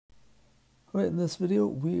All right, in this video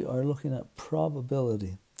we are looking at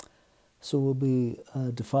probability. So we'll be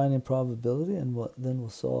defining probability, and then we'll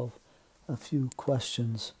solve a few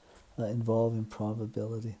questions involving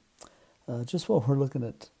probability. Just while we're looking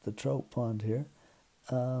at the trout pond here,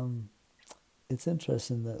 it's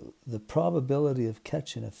interesting that the probability of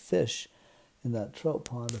catching a fish in that trout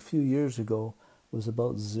pond a few years ago was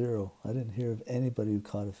about 0. I didn't hear of anybody who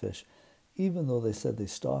caught a fish, even though they said they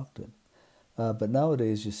stocked it. But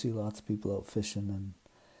nowadays you see lots of people out fishing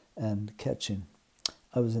and catching.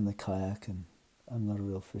 I was in the kayak, and I'm not a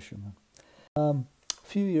real fisherman. A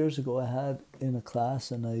few years ago I had in a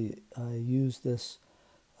class, and I used this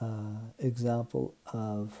example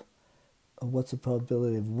of what's the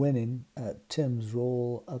probability of winning at Tim's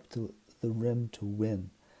roll up to the rim to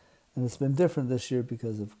win. And it's been different this year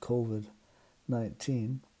because of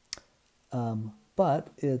COVID-19. But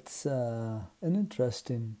it's an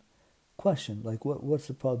interesting question. Like, what's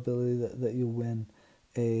the probability that you win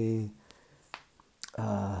a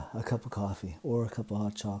cup of coffee, or a cup of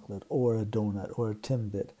hot chocolate, or a donut, or a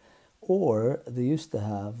Timbit, or they used to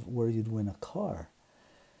have where you'd win a car.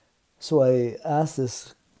 So I asked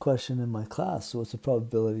this question in my class. So what's the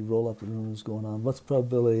probability? Roll up the room was going on. What's the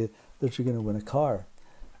probability that you're going to win a car?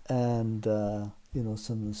 And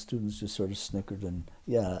some of the students just sort of snickered and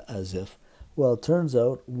yeah, as if. Well, it turns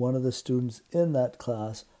out one of the students in that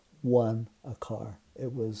class won a car.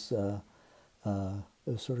 It was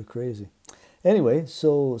sort of crazy. Anyway,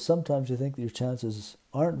 so sometimes you think that your chances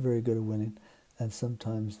aren't very good at winning, and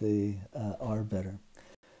sometimes they are better.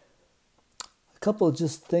 A couple of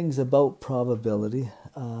just things about probability,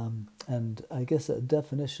 and I guess a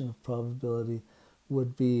definition of probability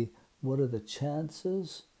would be, what are the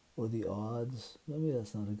chances or the odds, maybe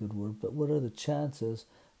that's not a good word, but what are the chances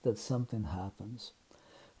that something happens?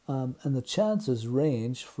 And the chances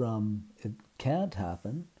range from it can't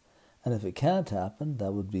happen, and if it can't happen,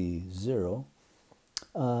 that would be 0,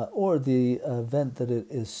 or the event that it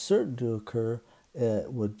is certain to occur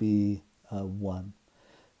would be 1.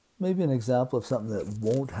 Maybe an example of something that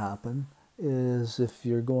won't happen is if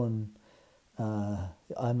you're going,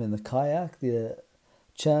 I'm in the kayak, the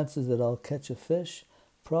chances that I'll catch a fish,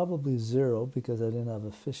 probably 0 because I didn't have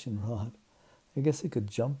a fishing rod. I guess I could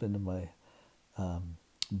jump into my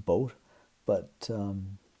boat, but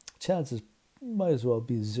chances might as well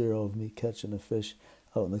be 0 of me catching a fish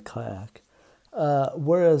out in the kayak.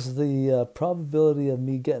 Whereas the probability of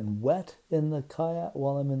me getting wet in the kayak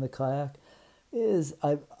while I'm in the kayak is,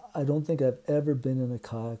 I don't think I've ever been in a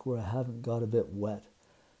kayak where I haven't got a bit wet.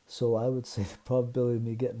 So I would say the probability of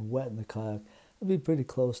me getting wet in the kayak would be pretty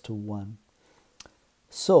close to 1.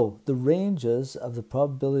 So the ranges of the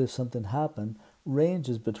probability of something happen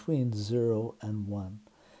ranges between 0 and 1.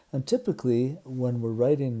 And typically, when we're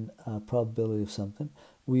writing probability of something,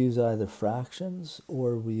 we use either fractions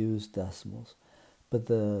or we use decimals. But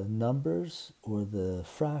the numbers or the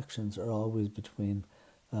fractions are always between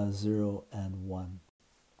 0 and 1.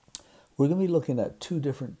 We're going to be looking at two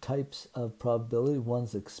different types of probability.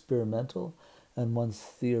 One's experimental and one's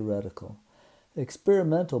theoretical.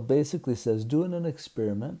 Experimental basically says, doing an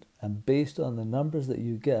experiment, and based on the numbers that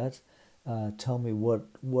you get, tell me what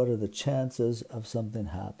are the chances of something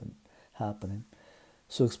happening.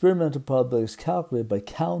 So experimental probability is calculated by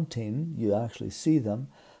counting, you actually see them,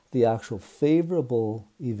 the actual favorable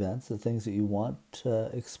events, the things that you want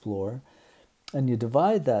to explore, and you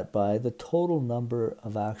divide that by the total number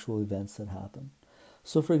of actual events that happen.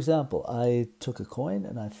 So for example, I took a coin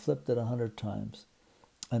and I flipped it 100 times.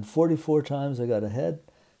 And 44 times I got a head,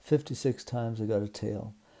 56 times I got a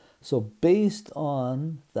tail. So based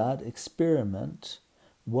on that experiment,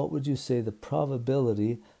 what would you say the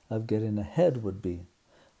probability of getting a head would be?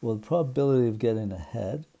 Well, the probability of getting a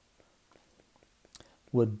head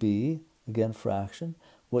would be, again, fraction,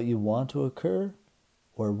 what you want to occur,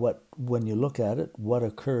 or what, when you look at it, what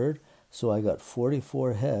occurred. So I got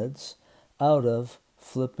 44 heads out of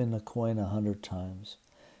flipping a coin 100 times.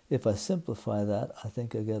 If I simplify that, I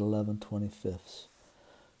think I get 11/25.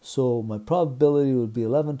 So my probability would be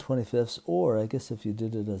 11/25, or I guess if you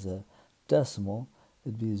did it as a decimal,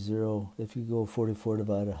 it'd be 0. If you go 44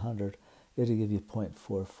 divided 100, it'll give you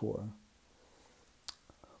 0.44.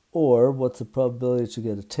 Or what's the probability that you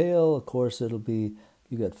get a tail? Of course, it'll be,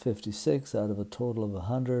 you got 56 out of a total of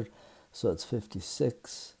 100, so it's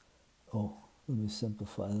 56. Oh, let me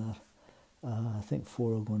simplify that. I think 4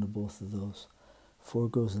 will go into both of those. 4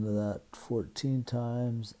 goes into that 14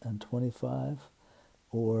 times and 25,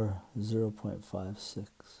 or 0.56.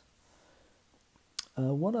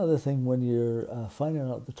 One other thing, when you're finding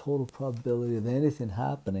out the total probability of anything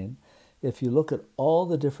happening, if you look at all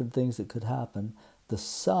the different things that could happen, the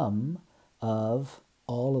sum of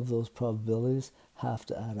all of those probabilities have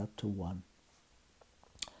to add up to 1.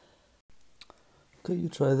 Okay, you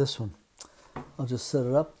try this one. I'll just set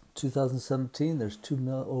it up. 2017, there's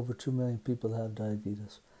over 2 million people that have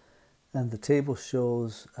diabetes. And the table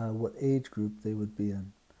shows what age group they would be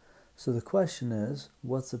in. So the question is,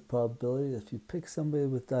 what's the probability if you pick somebody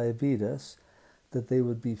with diabetes that they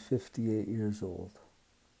would be 58 years old?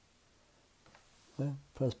 Okay,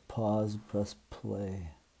 press pause, press play.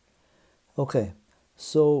 Okay,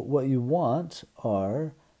 so what you want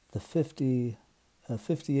are the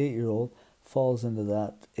 58-year-old falls into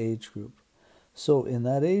that age group. So in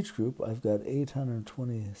that age group, I've got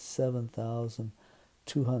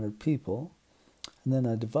 827,200 people, and then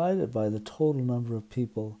I divide it by the total number of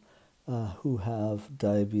people who have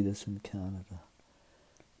diabetes in Canada.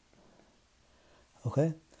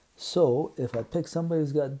 Okay, so if I pick somebody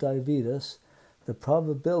who's got diabetes, the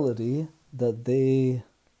probability that they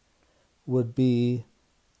would be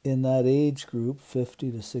in that age group,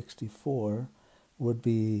 50 to 64, would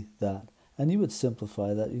be that. And you would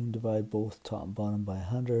simplify that. You can divide both top and bottom by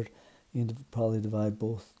 100. You can probably divide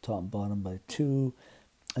both top and bottom by 2.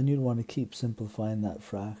 And you'd want to keep simplifying that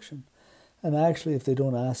fraction. And actually, if they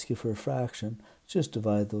don't ask you for a fraction, just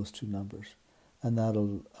divide those two numbers. And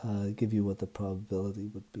that'll give you what the probability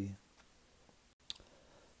would be.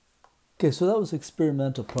 Okay, so that was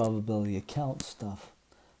experimental probability, account stuff.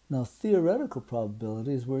 Now, theoretical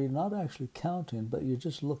probability is where you're not actually counting, but you're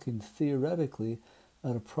just looking theoretically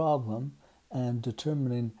at a problem and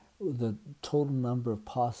determining the total number of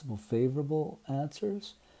possible favorable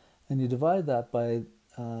answers. And you divide that by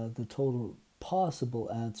the total possible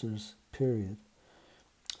answers, period.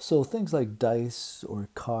 So things like dice or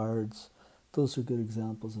cards, those are good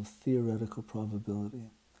examples of theoretical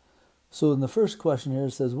probability. So in the first question here,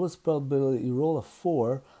 it says, what's the probability that you roll a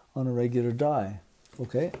 4 on a regular die?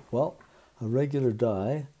 Okay, well, a regular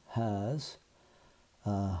die has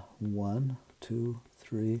 1, 2,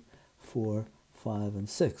 3, 4, 5, and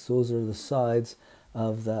 6. Those are the sides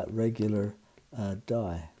of that regular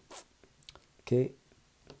die. Okay,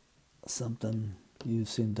 something you've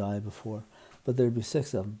seen die before, but there'd be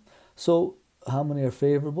 6 of them. So how many are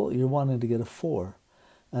favorable? You're wanting to get a 4.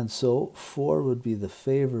 And so 4 would be the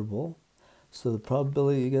favorable. So the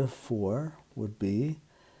probability you get a 4 would be,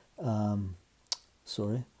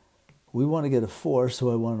 we want to get a 4,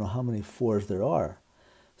 so I want to know how many 4s there are.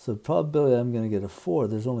 So the probability I'm going to get a 4,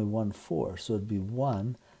 there's only one 4. So it'd be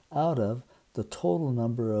 1 out of the total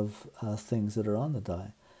number of things that are on the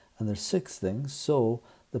die. And there's 6 things, so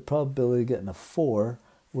the probability of getting a 4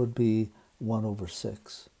 would be 1 over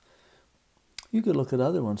 6. You could look at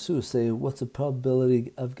other ones too. Say, what's the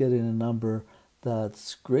probability of getting a number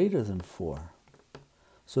that's greater than 4?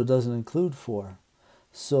 So it doesn't include 4.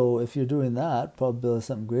 So if you're doing that, probability of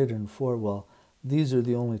something greater than 4, well, these are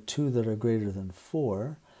the only 2 that are greater than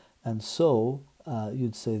 4. And so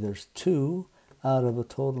you'd say there's 2 out of a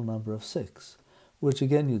total number of 6, which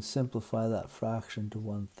again, you'd simplify that fraction to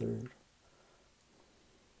 1/3.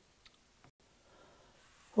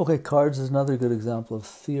 Okay, cards is another good example of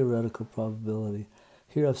theoretical probability.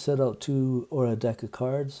 Here I've set out a deck of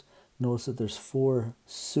cards. Notice that there's 4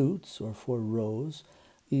 suits or 4 rows.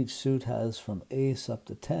 Each suit has from ace up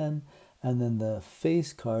to 10, and then the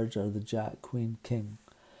face cards are the jack, queen, king.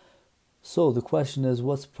 So the question is,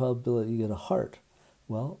 what's the probability you get a heart?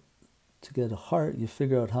 Well, to get a heart, you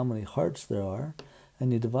figure out how many hearts there are,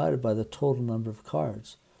 and you divide it by the total number of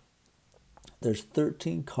cards. There's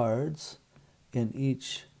 13 cards in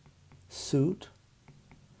each suit,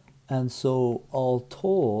 and so all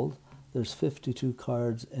told, there's 52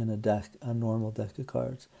 cards in a deck, a normal deck of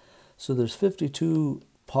cards. So there's 52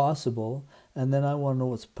 possible, and then I want to know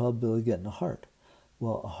what's the probability of getting a heart.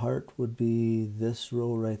 Well, a heart would be this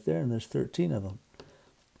row right there, and there's 13 of them.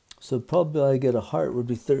 So the probability I get a heart would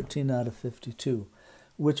be 13 out of 52,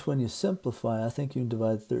 which when you simplify, I think you can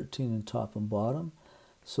divide 13 in top and bottom.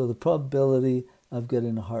 So the probability of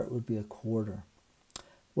getting a heart would be 1/4.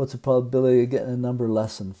 What's the probability of getting a number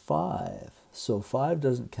less than 5? So 5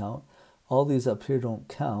 doesn't count. All these up here don't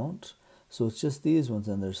count. So it's just these ones,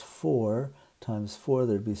 and there's 4 times 4,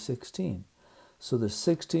 there'd be 16. So there's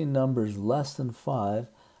 16 numbers less than 5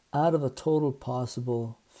 out of a total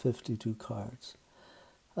possible 52 cards.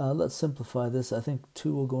 Let's simplify this. I think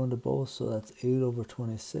 2 will go into both, so that's 8 over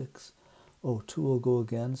 26. Oh, 2 will go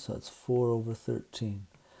again, so that's 4 over 13.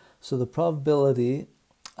 So the probability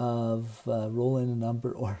of rolling a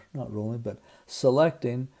number, or not rolling, but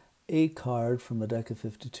selecting a card from a deck of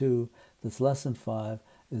 52 that's less than 5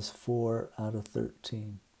 is 4 out of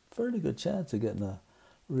 13. Fairly good chance of getting a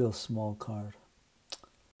real small card.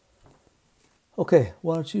 Okay,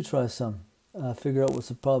 why don't you try some? figure out what's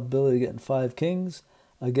the probability of getting 5 kings,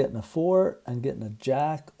 getting a 4, and getting a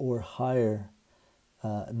jack or higher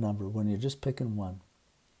number when you're just picking one.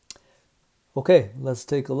 Okay, let's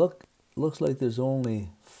take a look. Looks like there's only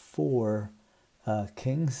 4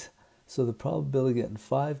 kings. So the probability of getting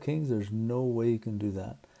 5 kings, there's no way you can do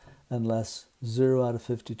that. Unless 0 out of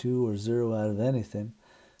 52 or 0 out of anything,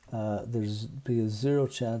 there's be a 0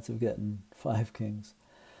 chance of getting 5 kings.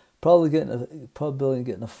 Probability of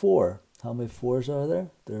getting a 4. How many 4s are there?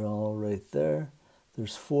 They're all right there.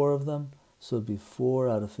 There's 4 of them. So it'd be 4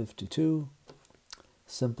 out of 52.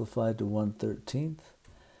 Simplified to 1/13.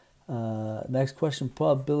 Next question,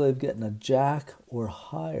 probability of getting a jack or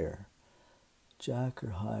higher. Jack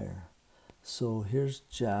or higher. So here's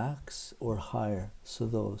jacks or higher. So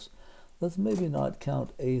those. Let's maybe not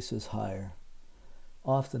count ace as higher.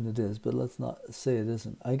 Often it is, but let's not say it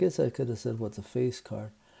isn't. I guess I could have said what's a face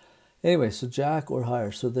card. Anyway, so jack or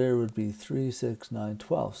higher. So there would be 3, 6, 9,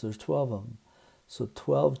 12. So there's 12 of them. So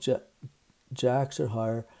 12 jacks or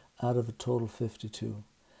higher out of a total 52.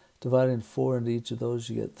 Dividing 4 into each of those,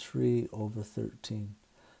 you get 3/13.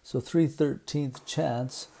 So 3/13th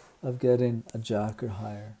chance of getting a jack or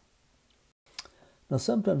higher. Now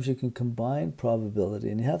sometimes you can combine probability,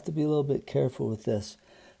 and you have to be a little bit careful with this.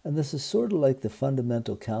 And this is sort of like the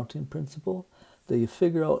fundamental counting principle, that you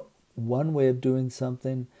figure out one way of doing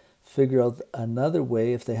something, figure out another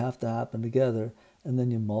way if they have to happen together, and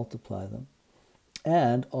then you multiply them.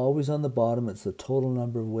 And always on the bottom, it's the total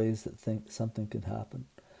number of ways that something can happen.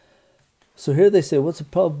 So here they say, what's the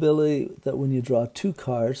probability that when you draw 2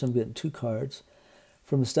 cards, I'm getting 2 cards,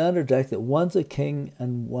 from a standard deck, that one's a king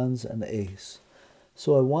and one's an ace.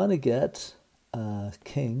 So I want to get a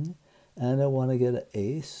king and I want to get an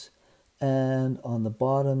ace, and on the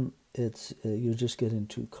bottom, it's you're just getting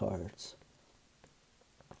 2 cards.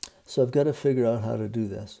 So I've got to figure out how to do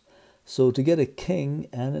this. So to get a king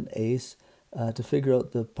and an ace, to figure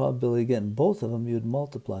out the probability of getting both of them, you'd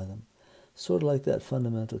multiply them. Sort of like that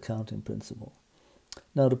fundamental counting principle.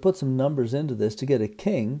 Now to put some numbers into this, to get a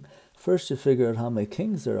king, first you figure out how many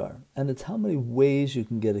kings there are. And it's how many ways you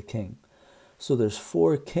can get a king. So there's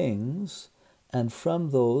 4 kings, and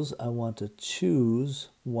from those I want to choose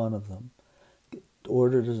one of them.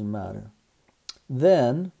 Order doesn't matter.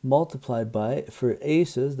 Then multiplied by, for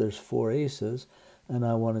aces, there's 4 aces, and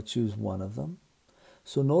I want to choose one of them.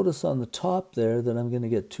 So notice on the top there that I'm going to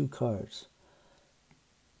get 2 cards.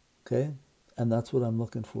 Okay, and that's what I'm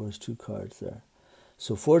looking for, is 2 cards there.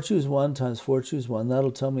 So 4 choose 1 times 4 choose 1,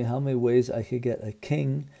 that'll tell me how many ways I could get a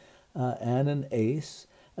king and an ace.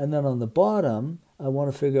 And then on the bottom, I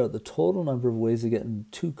want to figure out the total number of ways of getting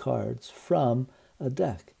 2 cards from a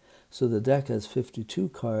deck. So the deck has 52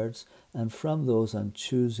 cards, and from those I'm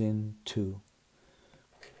choosing 2.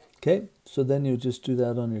 Okay, so then you just do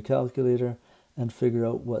that on your calculator and figure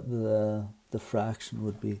out what the fraction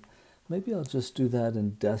would be. Maybe I'll just do that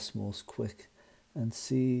in decimals quick and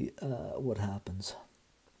see what happens.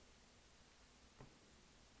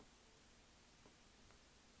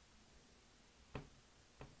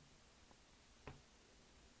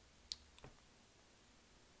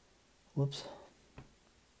 Whoops.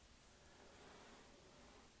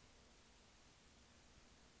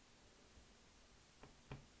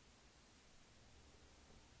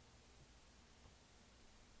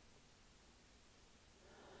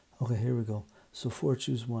 Okay, here we go. So 4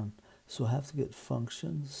 choose 1. So I have to get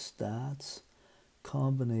functions, stats,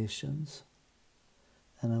 combinations,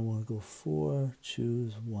 and I want to go 4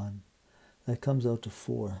 choose 1. That comes out to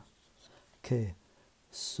 4. Okay,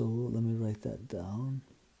 so let me write that down.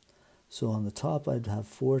 So on the top I'd have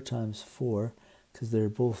 4 times 4, because they're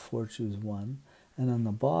both 4 choose 1. And on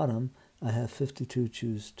the bottom I have 52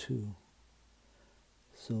 choose 2.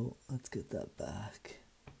 So let's get that back.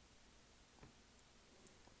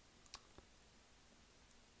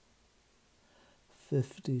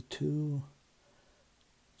 $52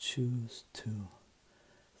 choose 2.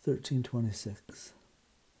 1326.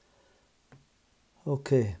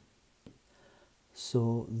 Okay.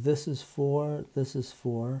 So this is 4,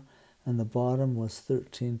 and the bottom was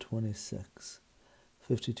 1326.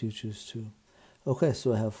 52 choose 2. Okay,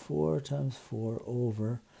 so I have 4 times 4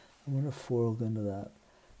 over. I wonder if 4 will go into that.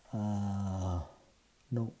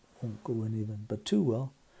 No, won't go in even, but 2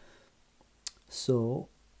 will. So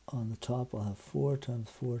on the top I'll have 4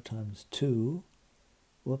 times 2.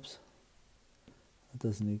 Whoops. That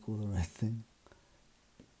doesn't equal the right thing.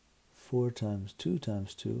 4 times 2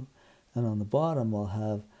 times 2. And on the bottom I'll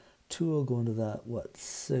have 2 will go into that, what,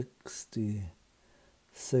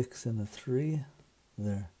 66 and a 3?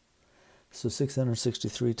 There. So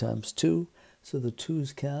 663 times 2. So the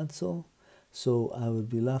 2's cancel. So I would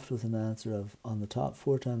be left with an answer of, on the top,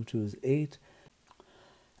 4 times 2 is 8.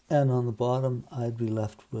 And on the bottom, I'd be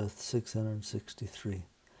left with 663.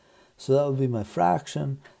 So that would be my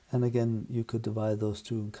fraction. And again, you could divide those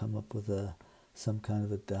two and come up with some kind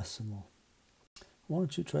of a decimal. Why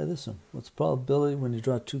don't you try this one? What's the probability when you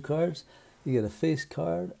draw 2 cards? You get a face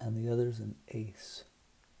card and the other's an ace.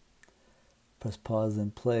 Press pause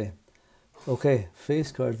and play. Okay,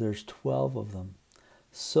 face cards, there's 12 of them.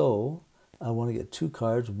 So I want to get 2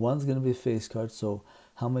 cards. One's going to be a face card. So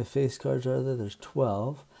how many face cards are there? There's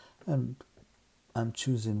 12. And I'm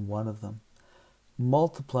choosing one of them.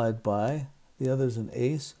 Multiplied by, the other's an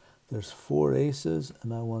ace. There's 4 aces,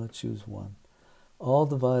 and I want to choose one. All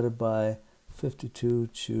divided by 52,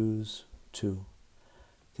 choose 2.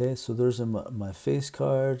 Okay, so those are my face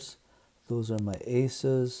cards. Those are my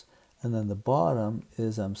aces. And then the bottom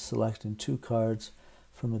is I'm selecting 2 cards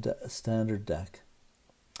from a standard deck.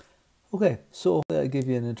 Okay, so I gave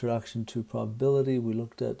you an introduction to probability. We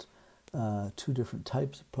looked at 2 different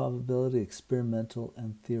types of probability, experimental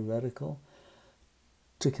and theoretical.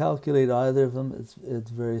 To calculate either of them,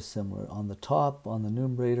 it's very similar. On the top, on the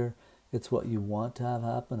numerator, it's what you want to have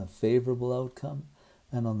happen, a favorable outcome.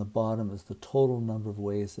 And on the bottom is the total number of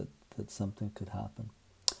ways that something could happen.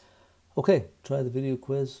 Okay, try the video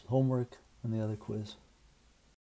quiz, homework, and the other quiz.